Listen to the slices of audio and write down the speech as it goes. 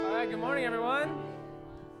Good morning, everyone.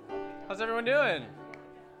 How's everyone doing?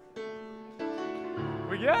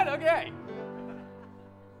 We good? Okay.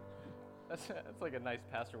 That's like a nice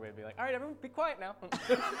pastor way of being like, all right, everyone, be quiet now.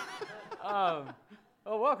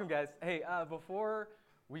 Welcome, guys. Hey, before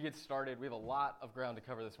we get started, we have a lot of ground to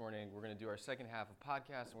cover this morning. We're going to do our second half of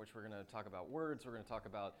podcast in which we're going to talk about words. We're going to talk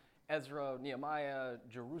about Ezra, Nehemiah,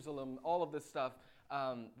 Jerusalem, all of this stuff.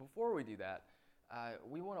 Before we do that,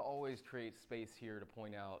 we want to always create space here to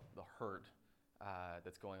point out the hurt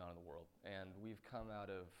that's going on in the world. And we've come out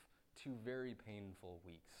of 2 very painful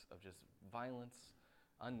weeks of just violence,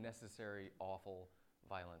 unnecessary, awful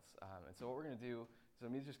violence. And so what we're going to do is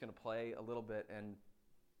I'm just going to play a little bit, and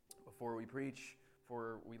before we preach,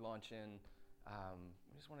 before we launch in,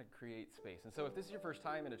 we just want to create space. And so if this is your first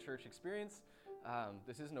time in a church experience,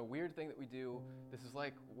 this isn't a weird thing that we do. This is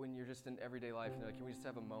like when you're just in everyday life and you're like, can we just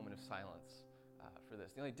have a moment of silence for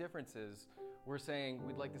this? The only difference is we're saying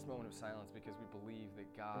we'd like this moment of silence because we believe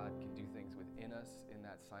that God can do things within us in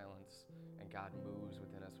that silence, and God moves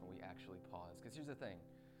within us when we actually pause. Because here's the thing.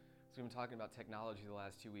 So we've been talking about technology the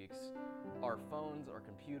last 2 weeks. Our phones, our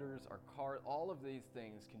computers, our car, all of these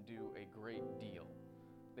things can do a great deal.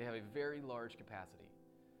 They have a very large capacity.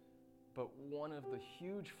 But one of the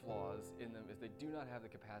huge flaws in them is they do not have the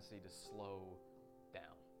capacity to slow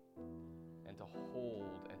down and to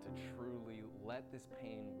hold and to truly let this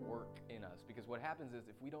pain work in us. Because what happens is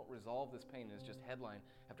if we don't resolve this pain, it's just headline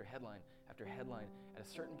after headline after headline, at a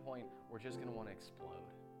certain point, we're just going to want to explode.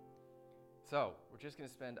 So we're just going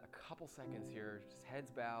to spend a couple seconds here, just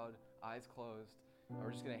heads bowed, eyes closed, and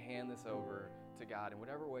we're just going to hand this over to God in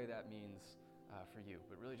whatever way that means for you.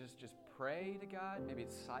 But really just pray to God. Maybe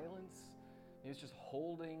it's silence. Maybe it's just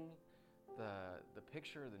holding the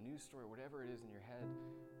picture, the news story, whatever it is in your head.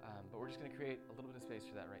 But we're just going to create a little bit of space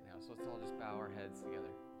for that right now. So let's all just bow our heads together.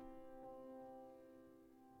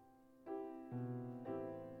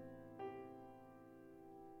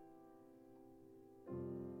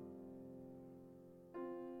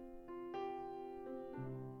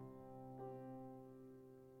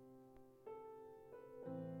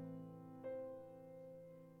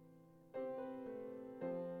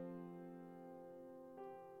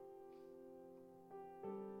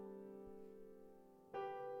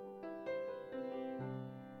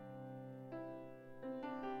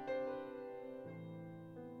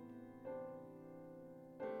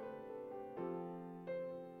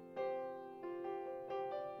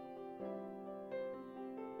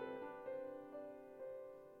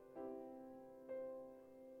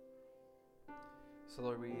 So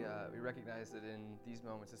Lord, we recognize that in these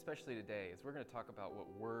moments, especially today, as we're going to talk about what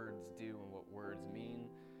words do and what words mean,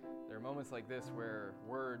 there are moments like this where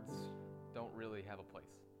words don't really have a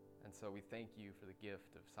place. And so we thank you for the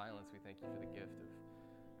gift of silence. We thank you for the gift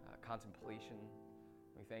of contemplation.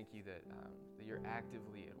 We thank you that you're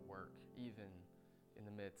actively at work, even in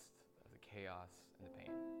the midst of the chaos and the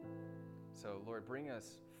pain. So Lord, bring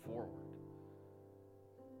us forward.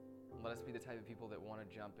 Let us be the type of people that want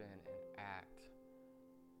to jump in and act.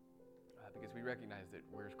 Because we recognize that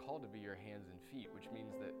we're called to be your hands and feet, which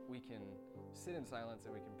means that we can sit in silence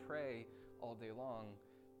and we can pray all day long,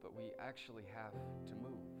 but we actually have to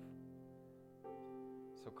move.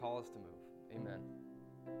 So call us to move. Amen.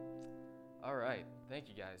 All right. Thank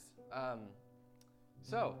you, guys.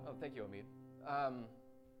 Thank you, Omid.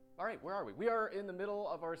 All right, where are we? We are in the middle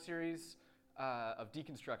of our series of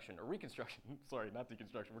deconstruction, or reconstruction. Sorry, not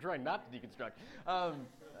deconstruction. We're trying not to deconstruct.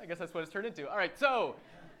 I guess that's what it's turned into. All right, so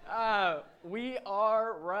we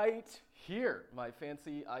are right here, my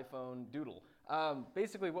fancy iPhone doodle.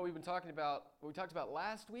 Basically, what we talked about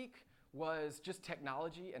last week was just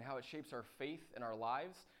technology and how it shapes our faith and our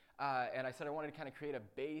lives. And I said I wanted to kind of create a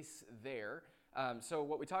base there. So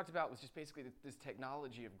what we talked about was just basically this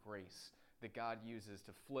technology of grace that God uses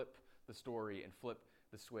to flip the story and flip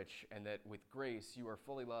the switch, and that with grace, you are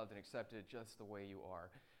fully loved and accepted just the way you are.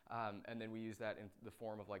 And then we use that in the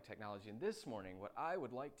form of like technology. And this morning, what I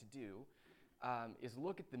would like to do is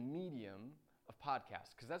look at the medium of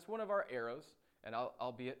podcasts, because that's one of our arrows, and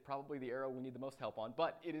albeit probably the arrow we need the most help on,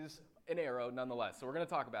 but it is an arrow nonetheless. So we're going to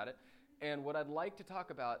talk about it. And what I'd like to talk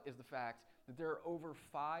about is the fact that there are over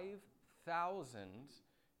 5,000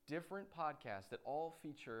 different podcasts that all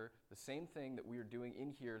feature the same thing that we are doing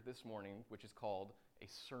in here this morning, which is called a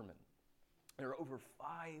sermon. There are over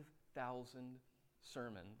 5,000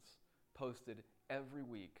 sermons posted every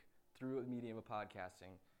week through a medium of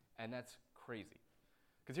podcasting, and that's crazy.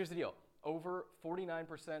 Because here's the deal. Over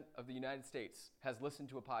 49% of the United States has listened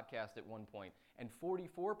to a podcast at one point, and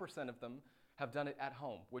 44% of them have done it at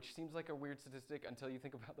home, which seems like a weird statistic until you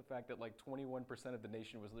think about the fact that like 21% of the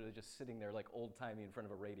nation was literally just sitting there like old-timey in front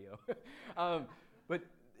of a radio. But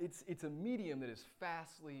it's a medium that is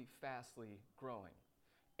fastly growing.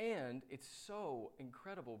 And it's so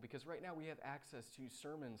incredible because right now we have access to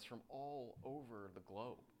sermons from all over the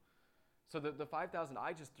globe. So the 5,000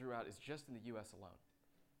 I just threw out is just in the U.S. alone.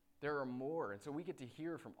 There are more, and so we get to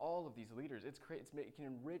hear from all of these leaders. It can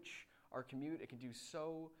enrich our commute. It can do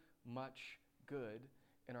so much good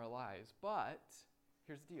in our lives. But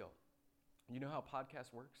here's the deal. You know how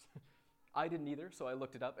podcast works? I didn't either, so I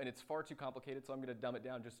looked it up, and it's far too complicated, so I'm going to dumb it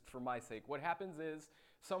down just for my sake. What happens is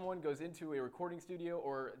someone goes into a recording studio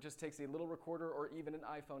or just takes a little recorder or even an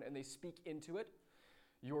iPhone, and they speak into it.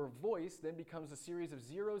 Your voice then becomes a series of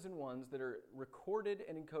zeros and ones that are recorded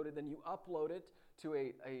and encoded. Then you upload it to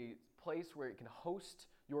a place where it can host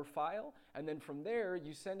your file. And then from there,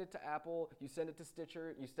 you send it to Apple, you send it to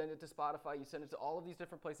Stitcher, you send it to Spotify, you send it to all of these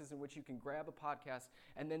different places in which you can grab a podcast.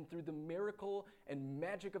 And then through the miracle and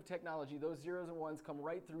magic of technology, those zeros and ones come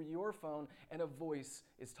right through your phone and a voice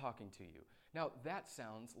is talking to you. Now, that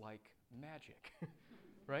sounds like magic,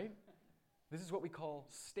 right? This is what we call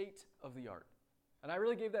state of the art. And I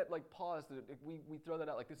really gave that like pause. We throw that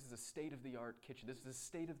out like this is a state-of-the-art kitchen. This is a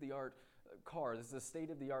state-of-the-art car. This is a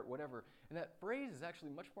state-of-the-art whatever. And that phrase is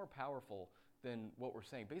actually much more powerful than what we're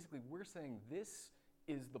saying. Basically, we're saying this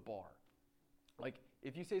is the bar. Like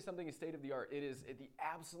if you say something is state-of-the-art, it is at the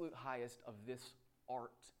absolute highest of this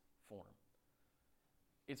art form.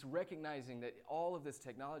 It's recognizing that all of this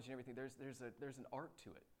technology and everything, there's an art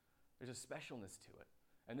to it. There's a specialness to it.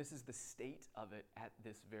 And this is the state of it at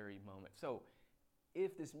this very moment. So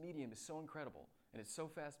if this medium is so incredible and it's so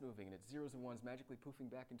fast moving and it's zeros and ones magically poofing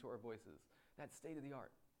back into our voices, that's state of the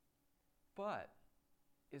art. But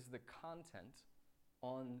is the content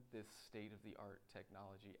on this state of the art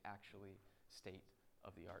technology actually state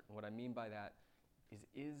of the art? And what I mean by that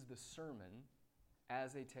is the sermon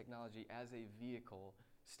as a technology, as a vehicle,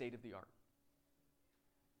 state of the art?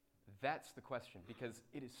 That's the question, because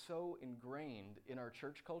it is so ingrained in our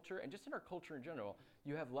church culture and just in our culture in general.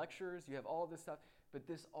 You have lectures, you have all of this stuff, but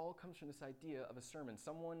this all comes from this idea of a sermon,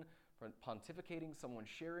 someone pontificating, someone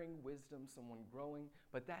sharing wisdom, someone growing,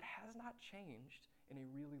 but that has not changed in a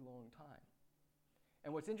really long time.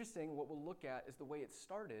 And what's interesting, what we'll look at is the way it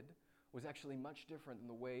started was actually much different than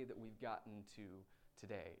the way that we've gotten to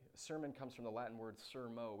today. A sermon comes from the Latin word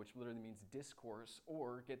sermo, which literally means discourse,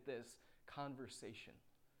 or, get this, conversation.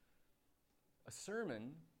 A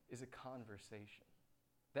sermon is a conversation.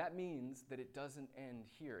 That means that it doesn't end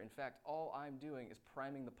here. In fact, all I'm doing is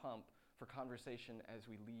priming the pump for conversation as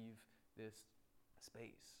we leave this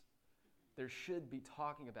space. There should be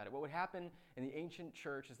talking about it. What would happen in the ancient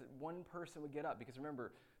church is that one person would get up, because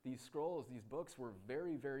remember, these scrolls, these books were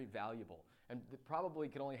very, very valuable, and probably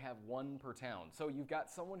could only have one per town. So you've got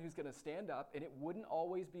someone who's going to stand up, and it wouldn't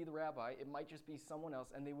always be the rabbi. It might just be someone else,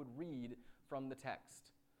 and they would read from the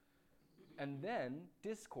text. And then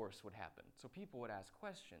discourse would happen. So people would ask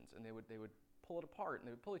questions, and they would pull it apart, and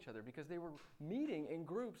they would pull each other, because they were meeting in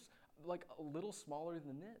groups like a little smaller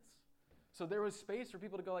than this. So there was space for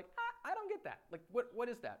people to go like, I don't get that. Like, what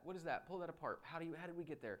is that? What is that? Pull that apart. How did we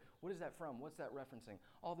get there? What is that from? What's that referencing?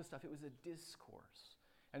 All this stuff. It was a discourse.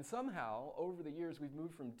 And somehow, over the years, we've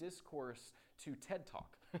moved from discourse to TED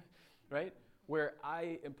Talk, right? Where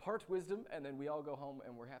I impart wisdom, and then we all go home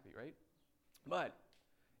and we're happy, right? But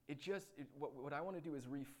what I want to do is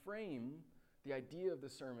reframe the idea of the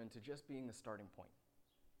sermon to just being the starting point.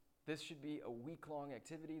 This should be a week-long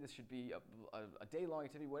activity. This should be a day-long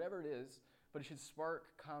activity, whatever it is, but it should spark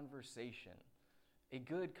conversation. A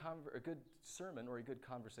good sermon, or a good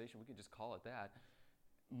conversation, we could just call it that,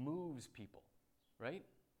 moves people, right?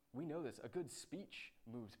 We know this. A good speech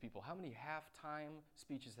moves people. How many halftime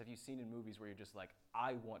speeches have you seen in movies where you're just like,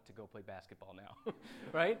 I want to go play basketball now,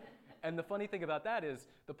 right? And the funny thing about that is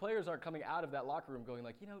the players aren't coming out of that locker room going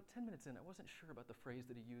like, 10 minutes in, I wasn't sure about the phrase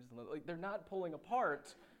that he used. Like, they're not pulling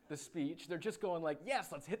apart the speech. They're just going like, yes,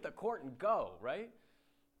 let's hit the court and go, right?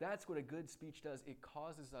 That's what a good speech does. It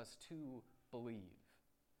causes us to believe.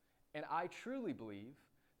 And I truly believe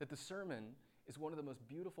that the sermon is one of the most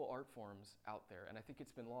beautiful art forms out there, and I think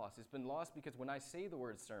it's been lost. It's been lost because when I say the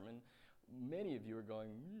word sermon, many of you are going,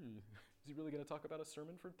 is he really going to talk about a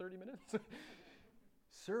sermon for 30 minutes?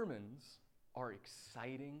 Sermons are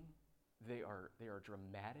exciting. They are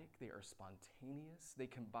dramatic. They are spontaneous. They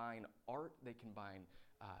combine art. They combine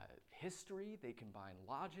history. They combine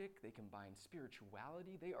logic. They combine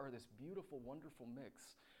spirituality. They are this beautiful, wonderful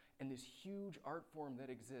mix. And this huge art form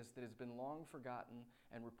that exists that has been long forgotten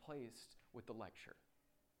and replaced with the lecture.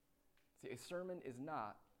 See, a sermon is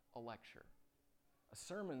not a lecture. A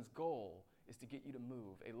sermon's goal is to get you to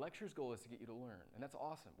move. A lecture's goal is to get you to learn, and that's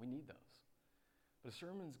awesome. We need those. But a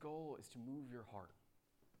sermon's goal is to move your heart,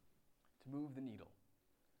 to move the needle.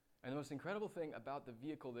 And the most incredible thing about the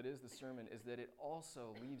vehicle that is the sermon is that it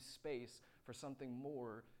also leaves space for something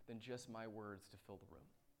more than just my words to fill the room.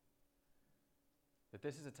 That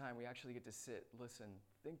this is a time we actually get to sit, listen,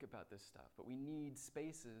 think about this stuff. But we need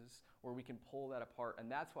spaces where we can pull that apart.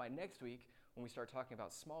 And that's why next week, when we start talking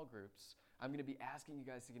about small groups, I'm going to be asking you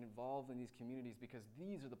guys to get involved in these communities because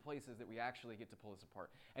these are the places that we actually get to pull this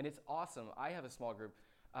apart. And it's awesome. I have a small group,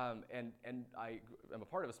 and I am a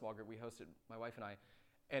part of a small group. We hosted, my wife and I,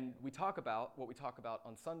 and we talk about what we talk about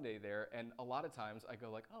on Sunday there, and a lot of times I go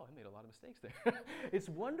like, oh, I made a lot of mistakes there. It's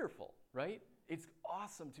wonderful, right? It's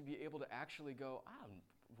awesome to be able to actually go, I'm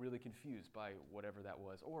really confused by whatever that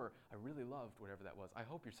was, or I really loved whatever that was. I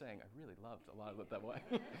hope you're saying I really loved a lot of it that way.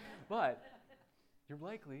 But you're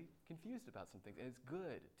likely confused about some things, and it's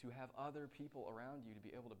good to have other people around you to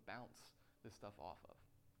be able to bounce this stuff off of.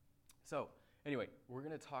 So anyway, we're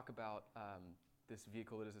going to talk about this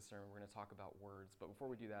vehicle that is a sermon. We're going to talk about words. But before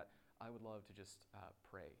we do that, I would love to just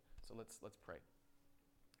pray. So let's pray.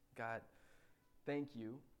 God, thank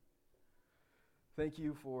you. Thank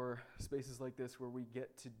you for spaces like this where we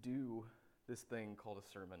get to do this thing called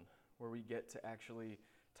a sermon, where we get to actually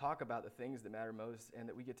talk about the things that matter most and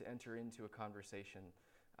that we get to enter into a conversation,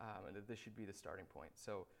 and that this should be the starting point.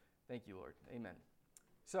 So thank you, Lord. Amen.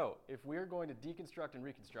 So if we're going to deconstruct and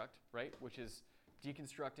reconstruct, right, which is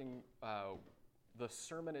deconstructing the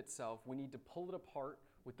sermon itself, we need to pull it apart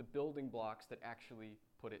with the building blocks that actually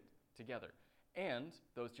put it together. And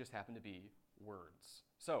those just happen to be words.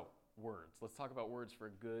 So, words. Let's talk about words for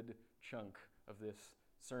a good chunk of this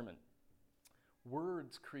sermon.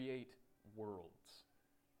 Words create worlds.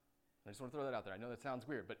 I just want to throw that out there. I know that sounds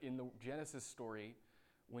weird, but in the Genesis story,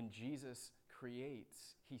 when Jesus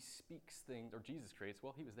creates, he speaks things, or Jesus creates,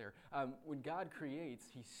 well, he was there. When God creates,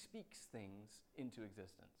 he speaks things into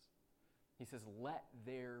existence. He says, let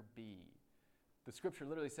there be. The scripture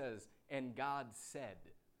literally says, and God said,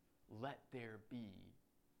 let there be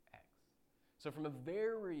X. So from a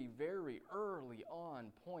very, very early on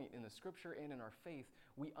point in the scripture and in our faith,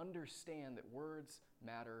 we understand that words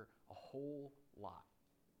matter a whole lot.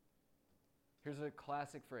 Here's a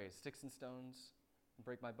classic phrase, sticks and stones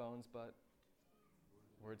break my bones, but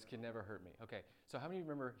words can never hurt me. Okay, so how many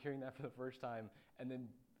remember hearing that for the first time and then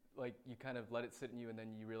like you kind of let it sit in you and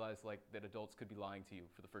then you realize like that adults could be lying to you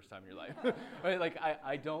for the first time in your life? Right? Like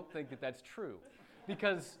I don't think that that's true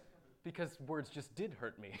because words just did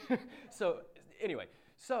hurt me. So anyway,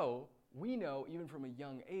 so we know even from a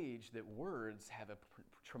young age that words have a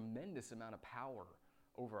tremendous amount of power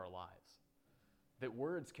over our lives. That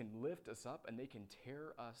words can lift us up and they can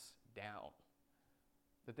tear us down.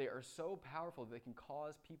 That they are so powerful that they can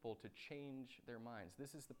cause people to change their minds.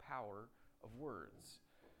 This is the power of words.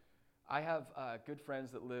 I have good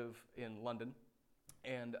friends that live in London,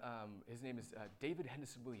 and his name is David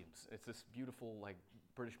Henderson Williams. It's this beautiful, like,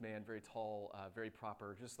 British man, very tall, very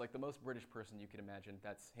proper, just like the most British person you can imagine.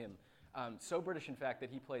 That's him. So British, in fact,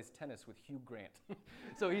 that he plays tennis with Hugh Grant.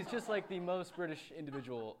 So he's just like the most British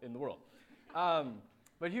individual in the world.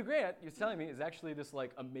 But Hugh Grant, he was telling me, is actually this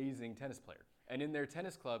like amazing tennis player. And in their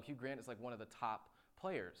tennis club, Hugh Grant is like one of the top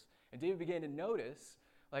players. And David began to notice,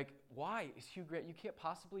 like, why is Hugh Grant, you can't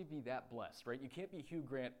possibly be that blessed, right? You can't be Hugh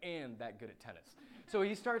Grant and that good at tennis. So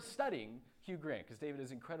he starts studying Hugh Grant, because David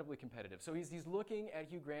is incredibly competitive. So he's looking at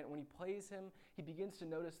Hugh Grant. When he plays him, he begins to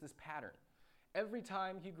notice this pattern. Every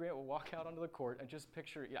time Hugh Grant will walk out onto the court and just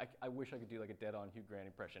picture, I wish I could do like a dead-on Hugh Grant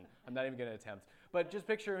impression. I'm not even going to attempt. But just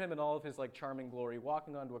picture him in all of his like charming glory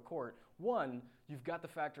walking onto a court. One, you've got the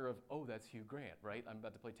factor of, oh, that's Hugh Grant, right? I'm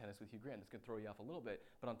about to play tennis with Hugh Grant. It's going to throw you off a little bit.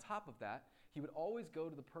 But on top of that, he would always go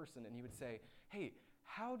to the person and he would say, hey,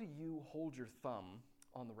 how do you hold your thumb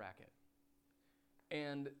on the racket?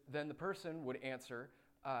 And then the person would answer,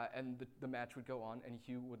 and the match would go on, and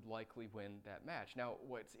Hugh would likely win that match. Now,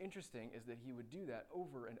 what's interesting is that he would do that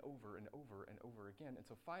over and over and over and over again. And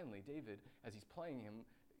so finally, David, as he's playing him,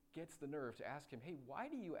 gets the nerve to ask him, hey, why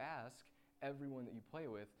do you ask everyone that you play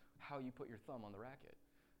with how you put your thumb on the racket?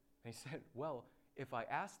 And he said, well, if I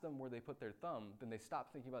ask them where they put their thumb, then they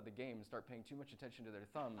stop thinking about the game and start paying too much attention to their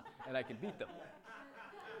thumb, and I can beat them.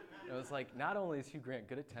 And it was like, not only is Hugh Grant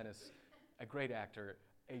good at tennis, a great actor,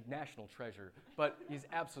 a national treasure, but he's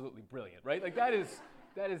absolutely brilliant, right? Like that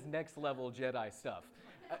is next level Jedi stuff.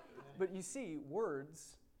 But you see,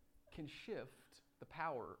 words can shift the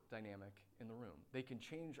power dynamic in the room. They can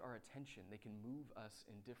change our attention. They can move us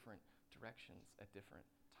in different directions at different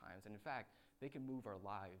times. And in fact, they can move our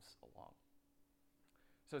lives along.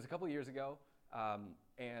 So it's a couple of years ago.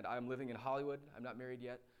 and I'm living in Hollywood. I'm not married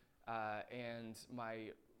yet. And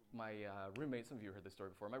my roommate, some of you heard this story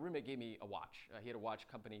before, my roommate gave me a watch. He had a watch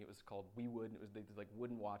company. It was called WeWood. They did like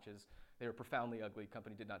wooden watches. They were profoundly ugly.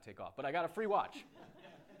 Company did not take off. But I got a free watch.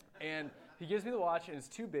 And he gives me the watch, and it's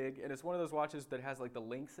too big, and it's one of those watches that has like the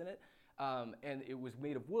links in it. And it was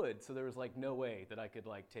made of wood, so there was like no way that I could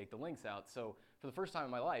like take the links out. So for the first time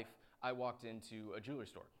in my life, I walked into a jewelry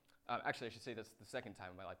store. Actually, I should say that's the second time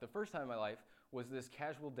in my life. The first time in my life was this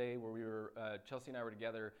casual day where we were, Chelsea and I were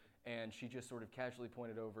together, and she just sort of casually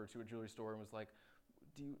pointed over to a jewelry store and was like,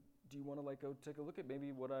 do you want to like go take a look at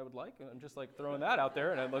maybe what I would like? And I'm just like throwing that out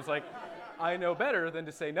there, and I was like, I know better than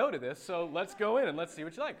to say no to this, so let's go in and let's see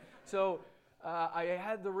what you like. So I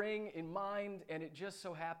had the ring in mind, and it just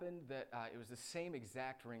so happened that it was the same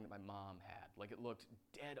exact ring that my mom had. Like, it looked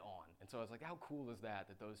dead on. And so I was like, how cool is that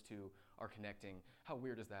those two are connecting? How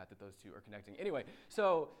weird is that those two are connecting? Anyway,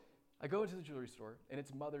 so I go into the jewelry store, and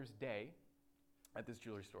it's Mother's Day at this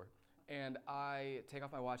jewelry store. And I take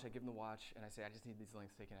off my watch, I give them the watch, and I say, I just need these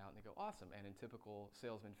links taken out. And they go, awesome. And in typical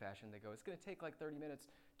salesman fashion, they go, it's going to take like 30 minutes.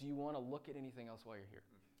 Do you want to look at anything else while you're here?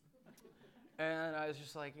 And I was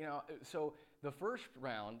just like, so the first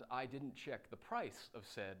round, I didn't check the price of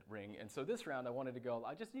said ring. And so this round, I wanted to go,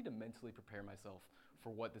 I just need to mentally prepare myself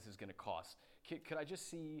for what this is going to cost. Could I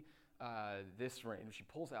just see this ring? She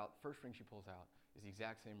pulls out, first ring she pulls out is the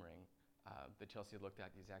exact same ring that Chelsea had looked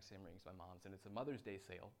at, the exact same ring as my mom's. And it's a Mother's Day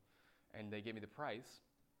sale. And they gave me the price.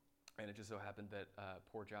 And it just so happened that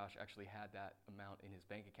poor Josh actually had that amount in his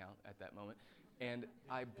bank account at that moment. And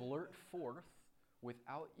I blurt forth,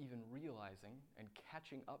 without even realizing and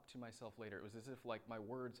catching up to myself later. It was as if like my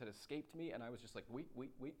words had escaped me, and I was just like, wait.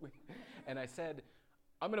 And I said,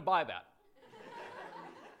 I'm going to buy that.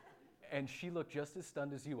 And she looked just as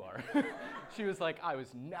stunned as you are. She was like, I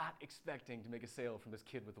was not expecting to make a sale from this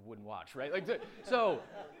kid with a wooden watch, right? Like, so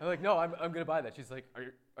I'm like, no, I'm going to buy that. She's like,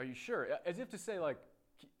 are you sure? As if to say, like,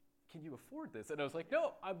 can you afford this? And I was like,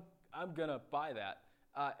 no, I'm going to buy that.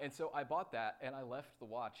 And so I bought that, and I left the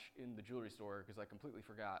watch in the jewelry store because I completely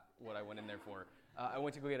forgot what I went in there for. I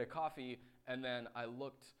went to go get a coffee, and then I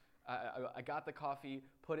looked. I got the coffee,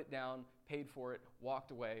 put it down, paid for it,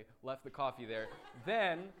 walked away, left the coffee there.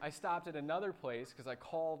 Then I stopped at another place because I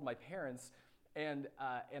called my parents, and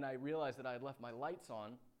I realized that I had left my lights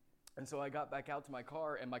on. And so I got back out to my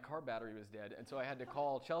car, and my car battery was dead. And so I had to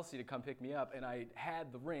call Chelsea to come pick me up, and I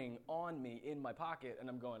had the ring on me in my pocket, and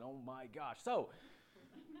I'm going, oh my gosh. So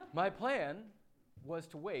my plan was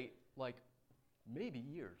to wait like maybe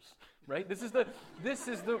years, right? This is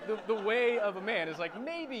the way of a man. It's like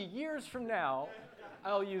maybe years from now,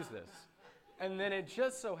 I'll use this. And then it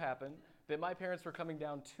just so happened that my parents were coming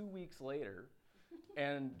down 2 weeks later,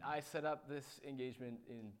 and I set up this engagement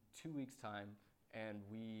in 2 weeks' time, and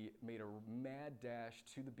we made a mad dash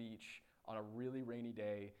to the beach on a really rainy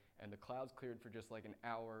day, and the clouds cleared for just like an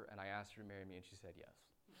hour, and I asked her to marry me, and she said yes.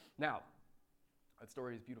 Now, that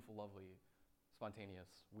story is beautiful, lovely, spontaneous,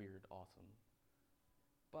 weird, awesome.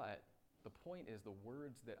 But the point is the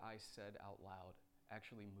words that I said out loud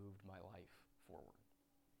actually moved my life forward.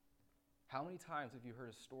 How many times have you heard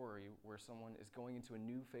a story where someone is going into a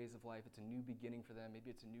new phase of life, it's a new beginning for them,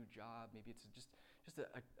 maybe it's a new job, maybe it's just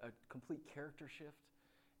a complete character shift,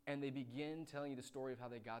 and they begin telling you the story of how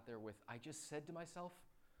they got there with, I just said to myself,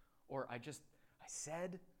 or I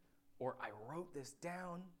said, or I wrote this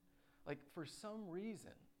down. Like, for some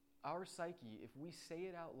reason, our psyche, if we say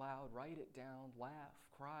it out loud, write it down, laugh,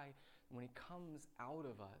 cry, when it comes out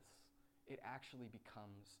of us, it actually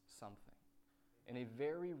becomes something. In a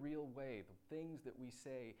very real way, the things that we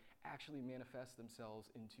say actually manifest themselves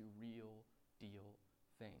into real deal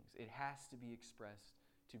things. It has to be expressed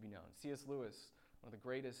to be known. C.S. Lewis, one of the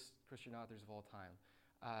greatest Christian authors of all time,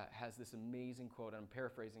 has this amazing quote, and I'm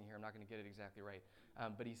paraphrasing here, I'm not going to get it exactly right,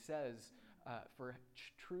 but he says, for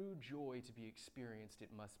true joy to be experienced, it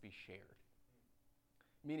must be shared.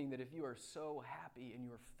 Meaning that if you are so happy and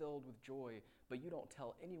you are filled with joy, but you don't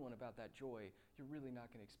tell anyone about that joy, you're really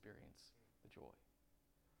not going to experience the joy.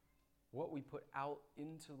 What we put out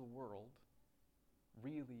into the world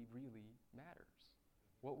really, really matters.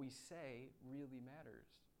 What we say really matters.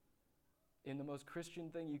 In the most Christian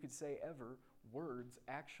thing you could say ever, words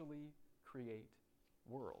actually create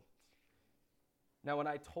worlds. Now, when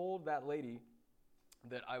I told that lady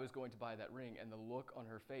that I was going to buy that ring, and the look on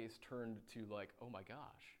her face turned to like, oh my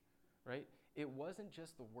gosh, right? It wasn't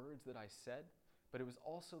just the words that I said, but it was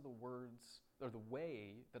also the words, or the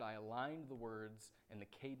way that I aligned the words and the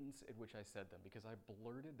cadence at which I said them, because I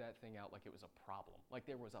blurted that thing out like it was a problem, like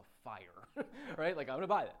there was a fire, right? Like, I'm going to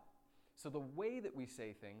buy that. So the way that we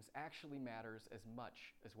say things actually matters as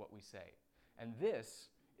much as what we say. And this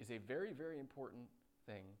is a very, very important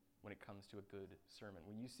thing when it comes to a good sermon.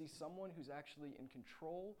 When you see someone who's actually in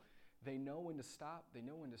control, they know when to stop, they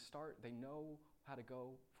know when to start, they know how to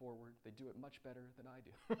go forward. They do it much better than I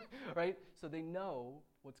do, right? So they know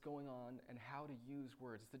what's going on and how to use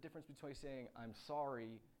words. It's the difference between saying, I'm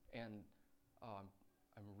sorry, and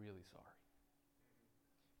I'm really sorry.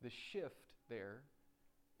 The shift there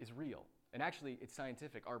is real. And actually, it's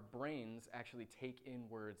scientific. Our brains actually take in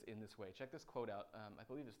words in this way. Check this quote out. I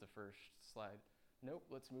believe it's the first slide. Nope,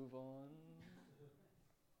 let's move on.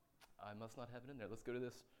 I must not have it in there. Let's go to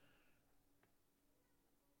this.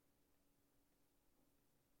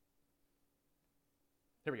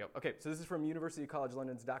 Here we go. Okay, so this is from University College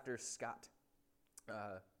London's Dr. Scott.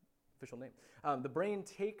 Official name. The brain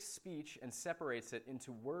takes speech and separates it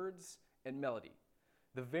into words and melody.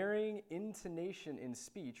 The varying intonation in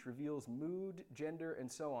speech reveals mood, gender,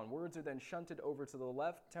 and so on. Words are then shunted over to the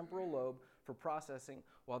left temporal lobe for processing,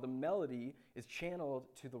 while the melody is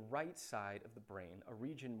channeled to the right side of the brain, a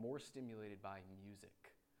region more stimulated by music.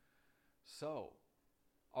 So,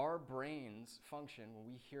 our brains function when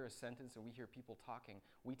we hear a sentence and we hear people talking.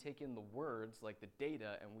 We take in the words, like the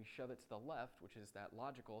data, and we shove it to the left, which is that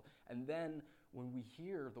logical. And then when we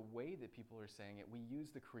hear the way that people are saying it, we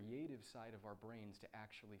use the creative side of our brains to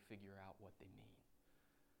actually figure out what they mean.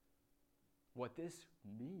 What this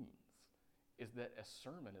means is that a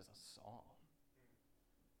sermon is a song.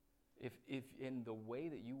 If in the way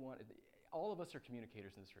that you want it, all of us are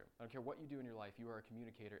communicators in this room. I don't care what you do in your life, you are a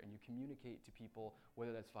communicator, and you communicate to people,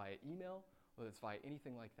 whether that's via email, whether it's via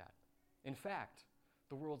anything like that. In fact,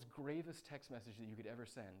 the world's gravest text message that you could ever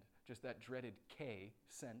send, just that dreaded K,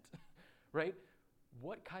 sent, right?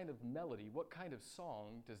 What kind of melody, what kind of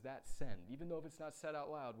song does that send? Even though if it's not said out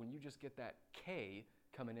loud, when you just get that K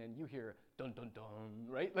coming in, you hear dun dun dun,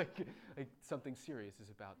 right? Like something serious is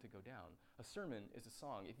about to go down. A sermon is a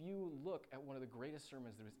song. If you look at one of the greatest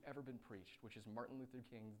sermons that has ever been preached, which is Martin Luther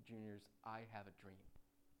King Jr.'s I Have a Dream,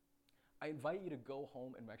 I invite you to go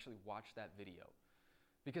home and actually watch that video.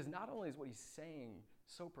 Because not only is what he's saying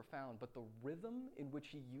so profound, but the rhythm in which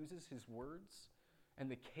he uses his words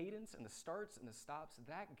and the cadence and the starts and the stops,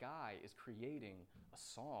 that guy is creating a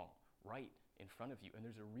song right in front of you. And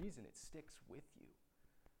there's a reason it sticks with you.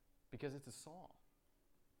 Because it's a song,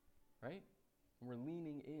 right? And we're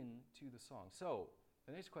leaning into the song. So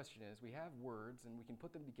the next question is, we have words and we can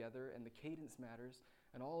put them together and the cadence matters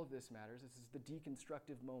and all of this matters. This is the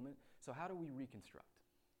deconstructive moment. So how do we reconstruct?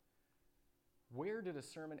 Where did a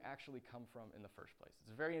sermon actually come from in the first place?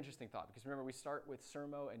 It's a very interesting thought because remember we start with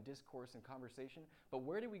sermo and discourse and conversation, but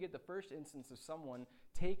where did we get the first instance of someone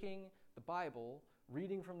taking the Bible,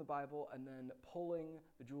 reading from the Bible, and then pulling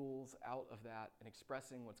the jewels out of that and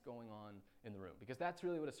expressing what's going on in the room? Because that's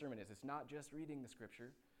really what a sermon is. It's not just reading the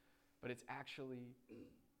scripture, but it's actually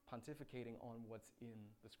pontificating on what's in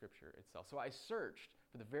the scripture itself. So I searched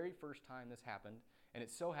for the very first time this happened, and it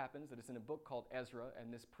so happens that it's in a book called Ezra,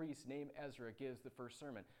 and this priest named Ezra gives the first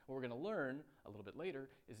sermon. What we're going to learn a little bit later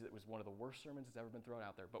is that it was one of the worst sermons that's ever been thrown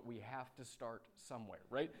out there, but we have to start somewhere,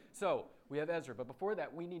 right? So we have Ezra, but before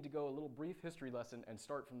that, we need to go a little brief history lesson and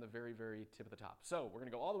start from the very, very tip of the top. So we're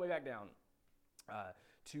going to go all the way back down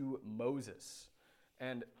to Moses.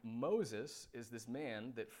 And Moses is this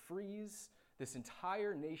man that frees this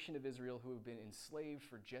entire nation of Israel who have been enslaved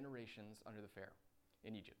for generations under the Pharaoh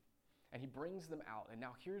in Egypt. And he brings them out. And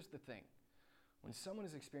now here's the thing. When someone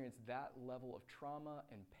has experienced that level of trauma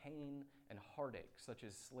and pain and heartache, such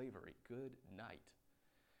as slavery, good night,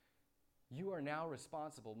 you are now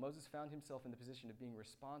responsible. Moses found himself in the position of being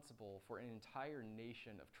responsible for an entire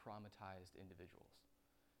nation of traumatized individuals.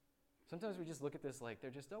 Sometimes we just look at this like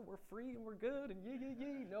they're just, oh, we're free and we're good and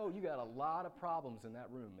yee. No, you got a lot of problems in that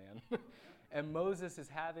room, man. And Moses is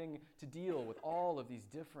having to deal with all of these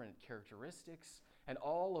different characteristics and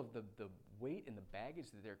all of the weight and the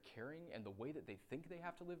baggage that they're carrying and the way that they think they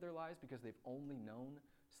have to live their lives because they've only known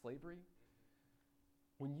slavery.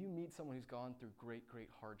 When you meet someone who's gone through great, great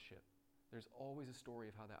hardship, there's always a story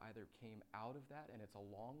of how they either came out of that and it's a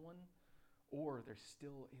long one, or they're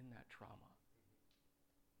still in that trauma.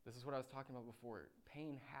 This is what I was talking about before.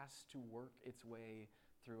 Pain has to work its way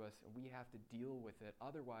through us, and we have to deal with it.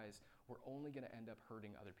 Otherwise, we're only going to end up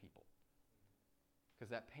hurting other people. Because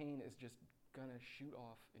that pain is just going to shoot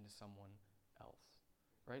off into someone else.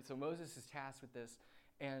 Right? So Moses is tasked with this,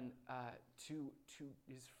 and to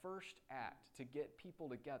his first act, to get people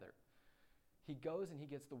together, he goes and he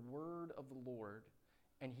gets the word of the Lord,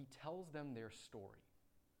 and he tells them their story.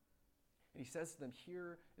 And he says to them,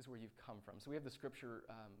 here is where you've come from. So we have the scripture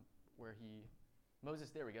where Moses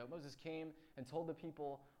came and told the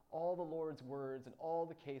people all the Lord's words and all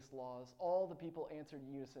the case laws, all the people answered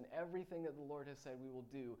in unison, everything that the Lord has said we will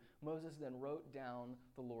do. Moses then wrote down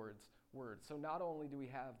the Lord's words. So not only do we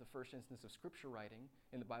have the first instance of scripture writing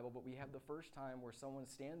in the Bible, but we have the first time where someone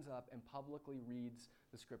stands up and publicly reads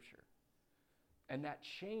the scripture. And that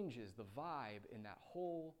changes the vibe in that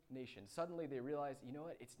whole nation. Suddenly they realize, you know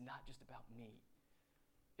what? It's not just about me.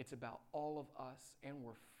 It's about all of us, and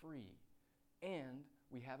we're free. And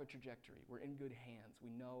we have a trajectory. We're in good hands. We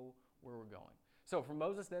know where we're going. So from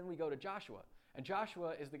Moses, then we go to Joshua. And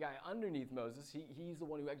Joshua is the guy underneath Moses. He's the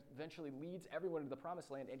one who eventually leads everyone into the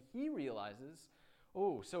promised land. And he realizes,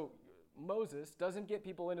 so Moses doesn't get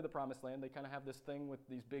people into the promised land. They kind of have this thing with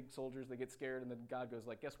these big soldiers. They get scared, and then God goes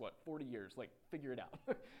like, guess what? 40 years, figure it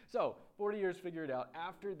out. So 40 years, figure it out.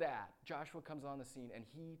 After that, Joshua comes on the scene, and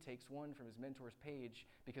he takes one from his mentor's page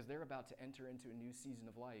because they're about to enter into a new season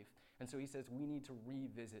of life. And so he says, we need to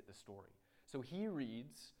revisit the story. So he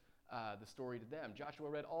reads the story to them. Joshua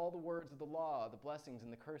read all the words of the law, the blessings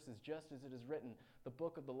and the curses, just as it is written, the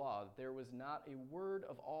book of the law. There was not a word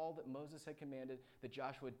of all that Moses had commanded that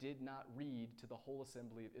Joshua did not read to the whole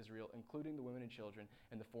assembly of Israel, including the women and children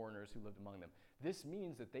and the foreigners who lived among them. This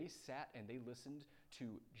means that they sat and they listened to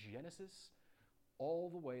Genesis all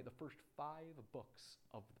the way, the first 5 books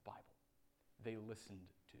of the Bible. They listened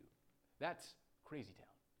to. That's crazy town.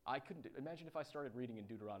 I couldn't imagine if I started reading in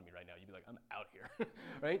Deuteronomy right now. You'd be like, I'm out here,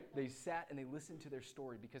 right? They sat and they listened to their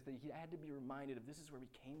story because he had to be reminded of this is where we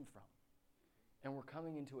came from. And we're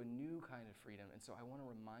coming into a new kind of freedom. And so I want to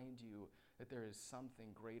remind you that there is something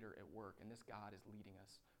greater at work, and this God is leading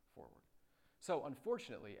us forward. So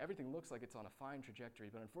unfortunately, everything looks like it's on a fine trajectory,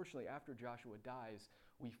 but unfortunately, after Joshua dies,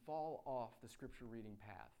 we fall off the scripture reading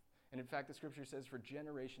path. And in fact, the scripture says for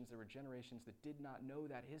generations, there were generations that did not know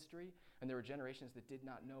that history, and there were generations that did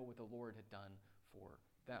not know what the Lord had done for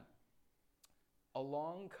them.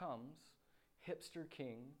 Along comes hipster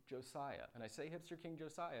King Josiah. And I say hipster King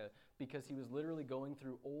Josiah because he was literally going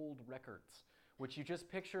through old records, which you just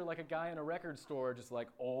picture like a guy in a record store, just like,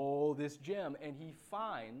 oh, this gem. And he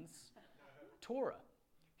finds Torah.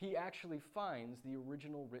 He actually finds the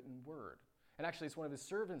original written word. And actually, it's one of his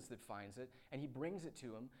servants that finds it, and he brings it to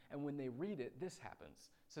him. And when they read it, this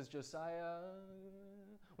happens. It says, Josiah,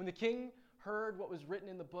 when the king heard what was written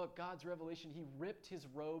in the book, God's revelation, he ripped his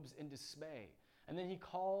robes in dismay. And then he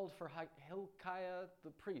called for Hilkiah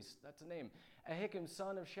the priest, that's a name, Ahikam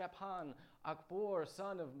son of Shaphan, Akbor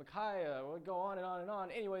son of Micaiah, we'll go on and on and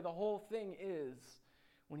on. Anyway, the whole thing is,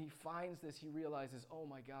 when he finds this, he realizes, oh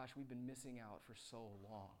my gosh, we've been missing out for so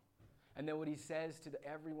long. And then what he says to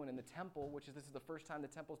everyone in the temple, this is the first time the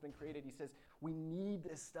temple's been created, he says, we need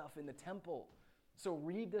this stuff in the temple. So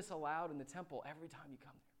read this aloud in the temple every time you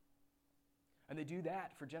come there. And they do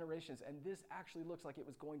that for generations. And this actually looks like it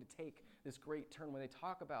was going to take this great turn. When they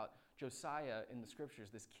talk about Josiah in the scriptures,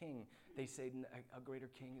 this king, they say a greater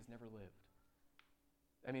king has never lived.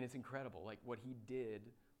 I mean, it's incredible. Like what he did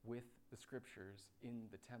with the scriptures in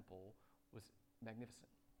the temple was magnificent.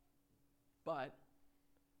 But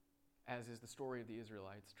as is the story of the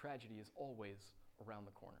Israelites, tragedy is always around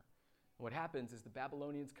the corner. And what happens is the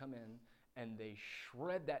Babylonians come in and they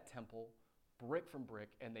shred that temple brick from brick,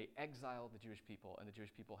 and they exile the Jewish people, and the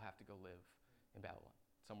Jewish people have to go live in Babylon,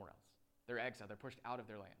 somewhere else. They're exiled. They're pushed out of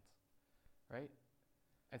their lands, right?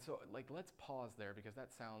 And so, let's pause there because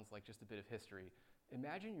that sounds like just a bit of history.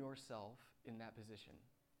 Imagine yourself in that position.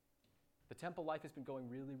 The temple life has been going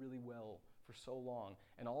really, really well for so long,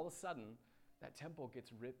 and all of a sudden, that temple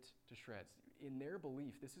gets ripped to shreds. In their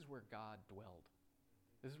belief, this is where God dwelled.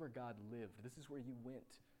 This is where God lived. This is where you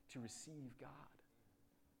went to receive God.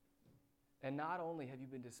 And not only have you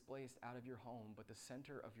been displaced out of your home, but the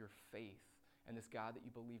center of your faith and this God that you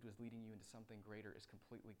believed was leading you into something greater is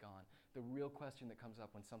completely gone. The real question that comes up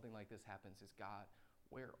when something like this happens is, God,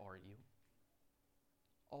 where are you?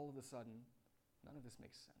 All of a sudden, none of this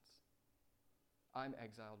makes sense. I'm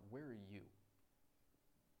exiled. Where are you?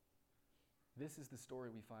 This is the story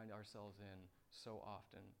we find ourselves in so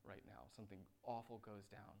often right now. Something awful goes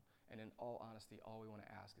down. And in all honesty, all we want to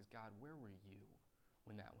ask is, God, where were you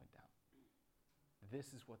when that went down?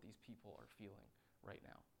 This is what these people are feeling right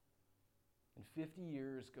now. And 50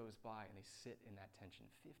 years goes by and they sit in that tension.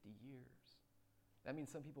 50 years. That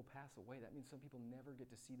means some people pass away. That means some people never get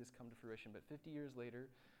to see this come to fruition. But 50 years later,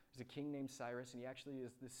 there's a king named Cyrus, and he actually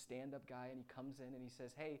is this stand-up guy, and he comes in and he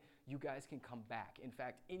says, hey, you guys can come back. In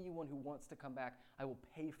fact, anyone who wants to come back, I will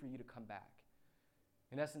pay for you to come back.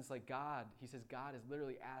 In essence, he says, God is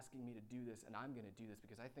literally asking me to do this, and I'm going to do this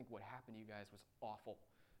because I think what happened to you guys was awful.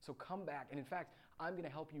 So come back, and in fact, I'm going to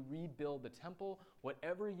help you rebuild the temple.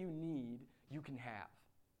 Whatever you need, you can have.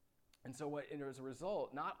 And so as a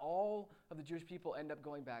result, not all of the Jewish people end up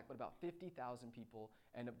going back, but about 50,000 people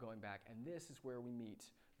end up going back. And this is where we meet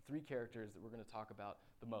the three characters that we're going to talk about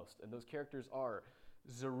the most. And those characters are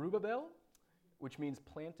Zerubbabel, which means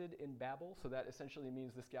planted in Babel. So that essentially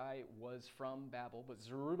means this guy was from Babel. But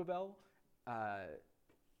Zerubbabel,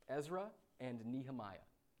 Ezra, and Nehemiah.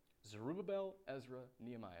 Zerubbabel, Ezra,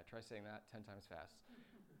 Nehemiah. Try saying that 10 times fast.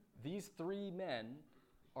 These three men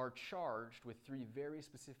are charged with three very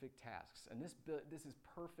specific tasks. And this is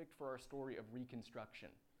perfect for our story of reconstruction,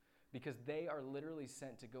 because they are literally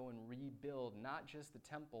sent to go and rebuild not just the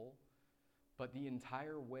temple, but the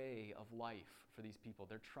entire way of life for these people.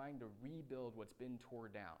 They're trying to rebuild what's been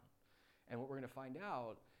torn down. And what we're going to find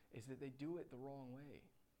out is that they do it the wrong way.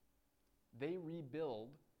 They rebuild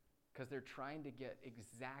because they're trying to get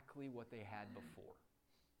exactly what they had before.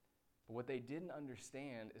 But what they didn't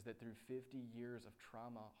understand is that through 50 years of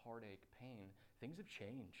trauma, heartache, pain, things have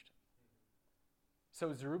changed.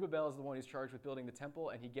 So Zerubbabel is the one who's charged with building the temple,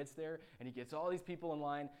 and he gets there, and he gets all these people in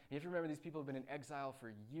line. And you have to remember, these people have been in exile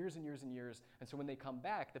for years and years and years. And so when they come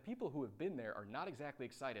back, the people who have been there are not exactly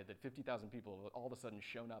excited that 50,000 people have all of a sudden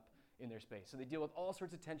shown up in their space. So they deal with all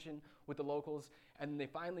sorts of tension with the locals, and then they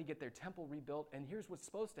finally get their temple rebuilt. And here's what's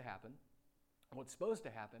supposed to happen. What's supposed to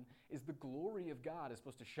happen is the glory of God is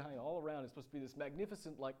supposed to shine all around. It's supposed to be this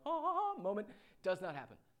magnificent, moment. Does not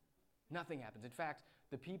happen. Nothing happens. In fact,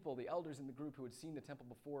 the people, the elders in the group who had seen the temple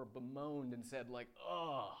before, bemoaned and said,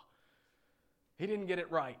 he didn't get it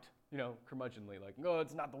right. Curmudgeonly,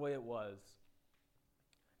 it's not the way it was.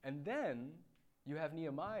 And then you have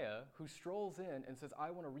Nehemiah, who strolls in and says,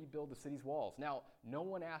 I want to rebuild the city's walls. Now, no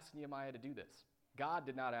one asked Nehemiah to do this. God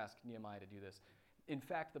did not ask Nehemiah to do this. In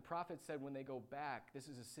fact, the prophet said when they go back, this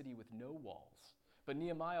is a city with no walls. But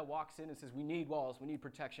Nehemiah walks in and says, we need walls, we need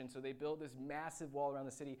protection. So they build this massive wall around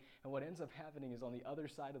the city. And what ends up happening is on the other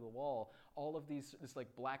side of the wall, all of this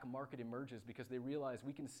black market emerges because they realize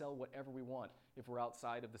we can sell whatever we want if we're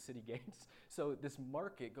outside of the city gates. So this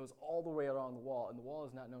market goes all the way around the wall. And the wall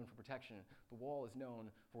is not known for protection. The wall is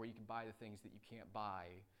known for where you can buy the things that you can't buy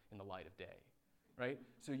in the light of day, right?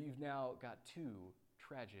 So you've now got two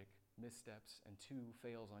tragic missteps and two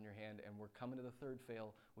fails on your hand. And we're coming to the third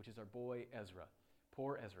fail, which is our boy Ezra.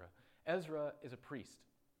 Poor Ezra. Ezra is a priest.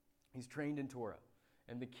 He's trained in Torah.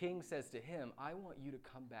 And the king says to him, I want you to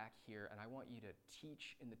come back here and I want you to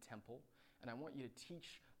teach in the temple and I want you to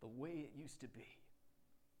teach the way it used to be.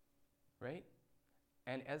 Right?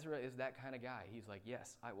 And Ezra is that kind of guy. He's like,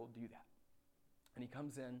 yes, I will do that. And he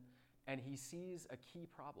comes in and he sees a key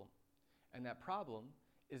problem. And that problem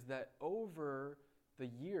is that over the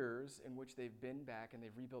years in which they've been back and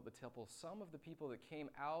they've rebuilt the temple, some of the people that came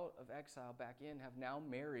out of exile back in have now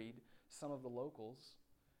married some of the locals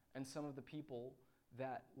and some of the people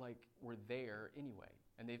that were there anyway,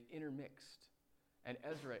 and they've intermixed. And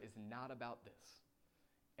Ezra is not about this.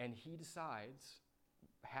 And he decides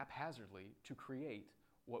haphazardly to create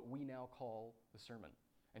what we now call the sermon.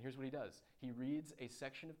 And here's what he does. He reads a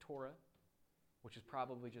section of Torah, which is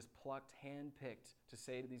probably just plucked, hand-picked to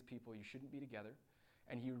say to these people, you shouldn't be together.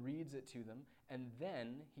 And he reads it to them, and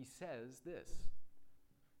then he says this.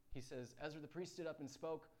 He says, Ezra the priest stood up and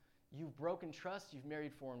spoke, you've broken trust, you've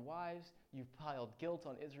married foreign wives, you've piled guilt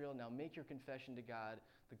on Israel, now make your confession to God,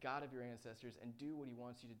 the God of your ancestors, and do what he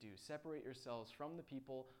wants you to do. Separate yourselves from the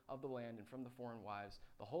people of the land and from the foreign wives.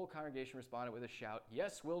 The whole congregation responded with a shout,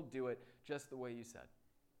 yes, we'll do it, just the way you said.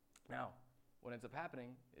 Now, what ends up happening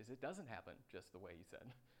is it doesn't happen just the way you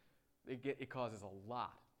said. It causes a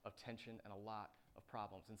lot of tension and a lot of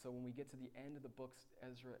problems. And so when we get to the end of the books,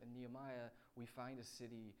 Ezra and Nehemiah, we find a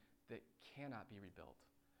city that cannot be rebuilt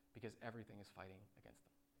because everything is fighting against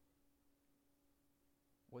them.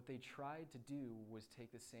 What they tried to do was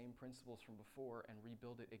take the same principles from before and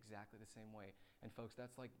rebuild it exactly the same way. And folks,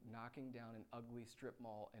 that's like knocking down an ugly strip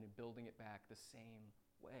mall and building it back the same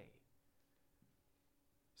way.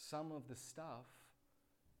 Some of the stuff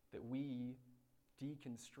that we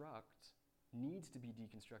deconstruct needs to be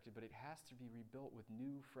deconstructed, but it has to be rebuilt with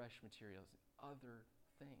new, fresh materials and other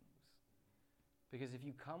things. Because if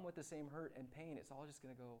you come with the same hurt and pain, it's all just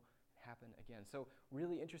going to go happen again. So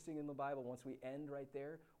really interesting in the Bible, once we end right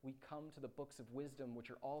there, we come to the books of wisdom, which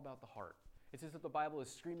are all about the heart. It's as if the Bible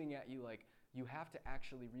is screaming at you like, you have to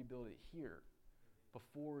actually rebuild it here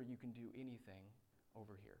before you can do anything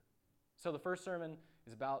over here. So the first sermon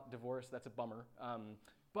is about divorce. That's a bummer.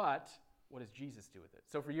 But what does Jesus do with it?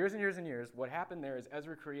 So for years and years and years, what happened there is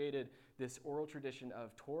Ezra created this oral tradition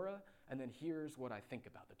of Torah, and then here's what I think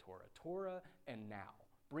about the Torah. Torah and now,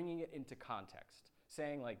 bringing it into context.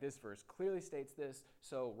 saying like this verse clearly states this,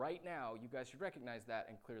 so right now you guys should recognize that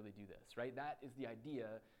and clearly do this, right? That is the idea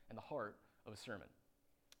and the heart of a sermon.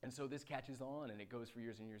 And so this catches on and it goes for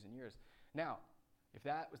years and years and years. Now, if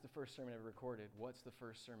that was the first sermon ever recorded, what's the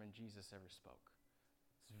first sermon Jesus ever spoke?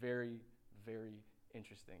 It's very, very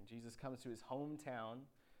interesting. Jesus comes to his hometown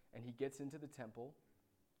and he gets into the temple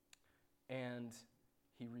and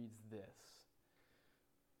he reads this.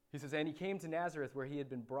 He says, "And he came to Nazareth where he had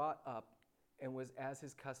been brought up, and was as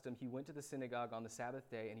his custom, he went to the synagogue on the Sabbath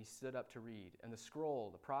day, and he stood up to read. And the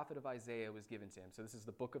scroll, the prophet of Isaiah, was given to him." So this is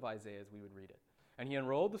the book of Isaiah as we would read it. "And he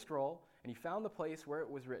unrolled the scroll, and he found the place where it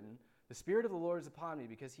was written, 'The Spirit of the Lord is upon me,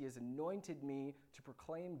 because he has anointed me to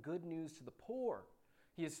proclaim good news to the poor.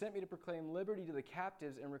 He has sent me to proclaim liberty to the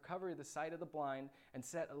captives and recovery of the sight of the blind, and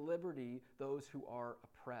set at liberty those who are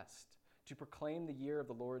oppressed, to proclaim the year of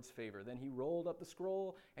the Lord's favor.' Then he rolled up the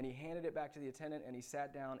scroll, and he handed it back to the attendant, and he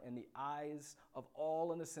sat down, and the eyes of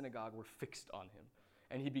all in the synagogue were fixed on him.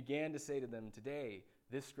 And he began to say to them, 'Today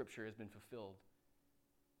this scripture has been fulfilled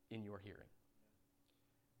in your hearing.'"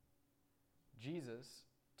 Jesus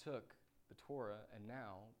took the Torah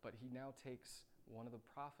but he now takes one of the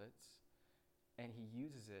prophets and he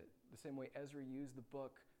uses it the same way Ezra used the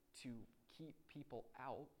book to keep people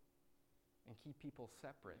out and keep people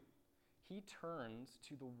separate. He turns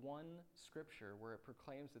to the one scripture where it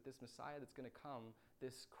proclaims that this Messiah that's going to come,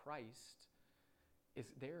 this Christ,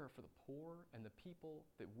 is there for the poor and the people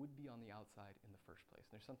that would be on the outside in the first place.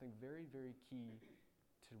 And there's something very, very key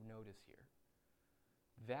to notice here.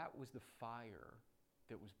 That was the fire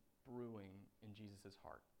that was brewing in Jesus'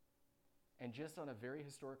 heart. And just on a very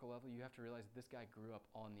historical level, you have to realize this guy grew up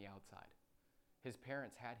on the outside. His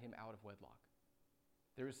parents had him out of wedlock.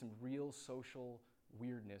 There was some real social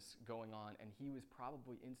weirdness going on, and he was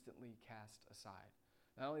probably instantly cast aside.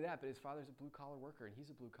 Not only that, but his father's a blue-collar worker, and he's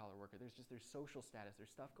a blue-collar worker. There's social status. There's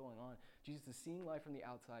stuff going on. Jesus is seeing life from the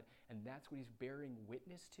outside, and that's what he's bearing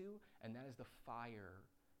witness to, and that is the fire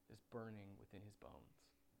that's burning within his bones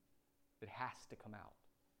that has to come out,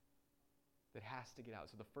 that has to get out.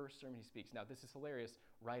 So the first sermon he speaks. Now, this is hilarious.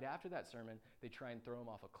 Right after that sermon, they try and throw him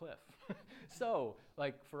off a cliff. So,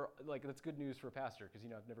 that's good news for a pastor, because,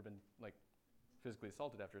 I've never been, physically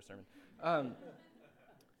assaulted after a sermon.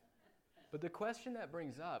 But the question that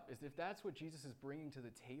brings up is if that's what Jesus is bringing to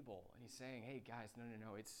the table, and he's saying, "Hey, guys,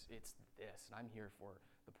 no, it's this, and I'm here for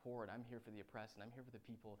the poor, and I'm here for the oppressed, and I'm here for the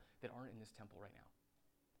people that aren't in this temple right now."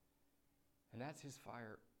 And that's his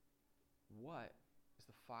fire. What is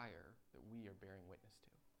the fire that we are bearing witness to?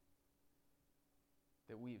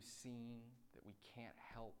 That we have seen, that we can't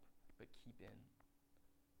help but keep in?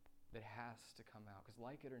 That has to come out. Because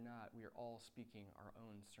like it or not, we are all speaking our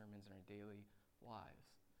own sermons in our daily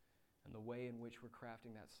lives. And the way in which we're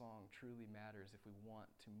crafting that song truly matters if we want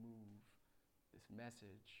to move this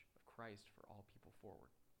message of Christ for all people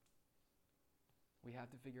forward. We have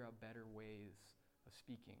to figure out better ways of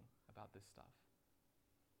speaking about this stuff.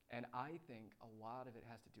 And I think a lot of it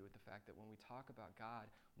has to do with the fact that when we talk about God,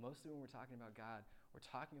 mostly when we're talking about God, we're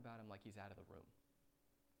talking about him like he's out of the room.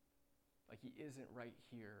 Like he isn't right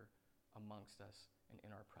here amongst us and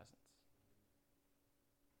in our presence.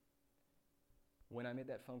 When I made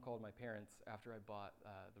that phone call to my parents after I bought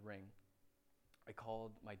the ring, I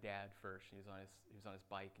called my dad first. He was on his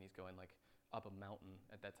bike and he's going up a mountain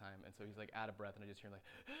at that time, and so he's out of breath, and I just hear him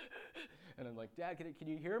and I'm like, "Dad, can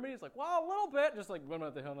you hear me?" He's like, "Well, a little bit." Just running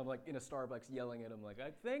up the hill, and I'm in a Starbucks yelling at him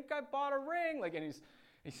 "I think I bought a ring!" And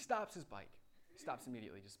he stops his bike. He stops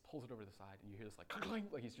immediately, just pulls it over the side, and you hear this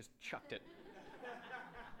clink, like he's just chucked it.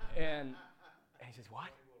 and he says,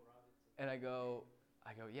 "What?" And I go,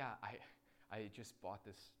 "Yeah, I just bought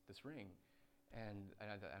this ring, and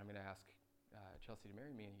I'm going to ask Chelsea to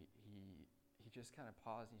marry me." And he just kind of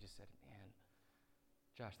paused and he just said, "Man,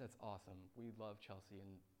 Josh, that's awesome. We love Chelsea,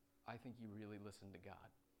 and I think you really listen to God."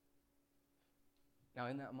 Now,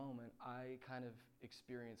 in that moment, I kind of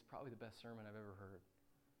experienced probably the best sermon I've ever heard.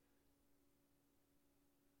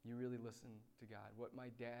 You really listen to God. What my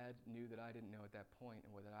dad knew that I didn't know at that point,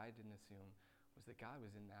 and what I didn't assume, was that God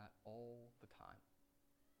was in that all the time.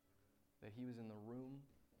 That he was in the room,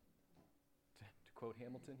 to quote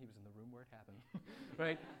Hamilton, he was in the room where it happened,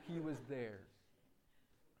 right? He was there.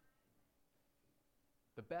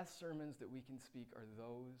 The best sermons that we can speak are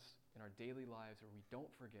those in our daily lives where we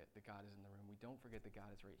don't forget that God is in the room, we don't forget that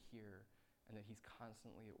God is right here, and that he's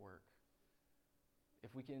constantly at work.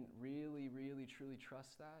 If we can really, really, truly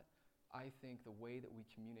trust that, I think the way that we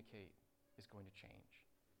communicate is going to change.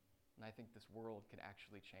 And I think this world can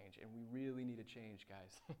actually change, and we really need to change,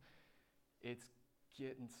 guys. It's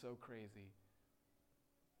getting so crazy.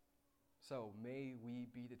 So may we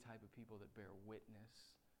be the type of people that bear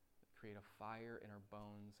witness, that create a fire in our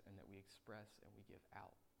bones, and that we express and we give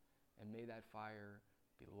out. And may that fire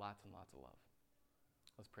be lots and lots of love.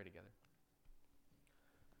 Let's pray together.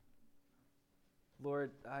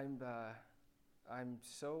 Lord, I'm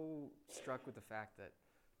so struck with the fact that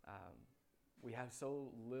we have so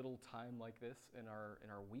little time like this in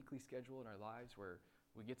our weekly schedule in our lives where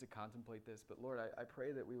we get to contemplate this. But Lord, I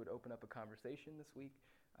pray that we would open up a conversation this week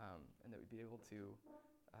and that we'd be able to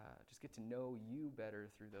just get to know you better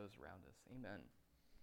through those around us. Amen.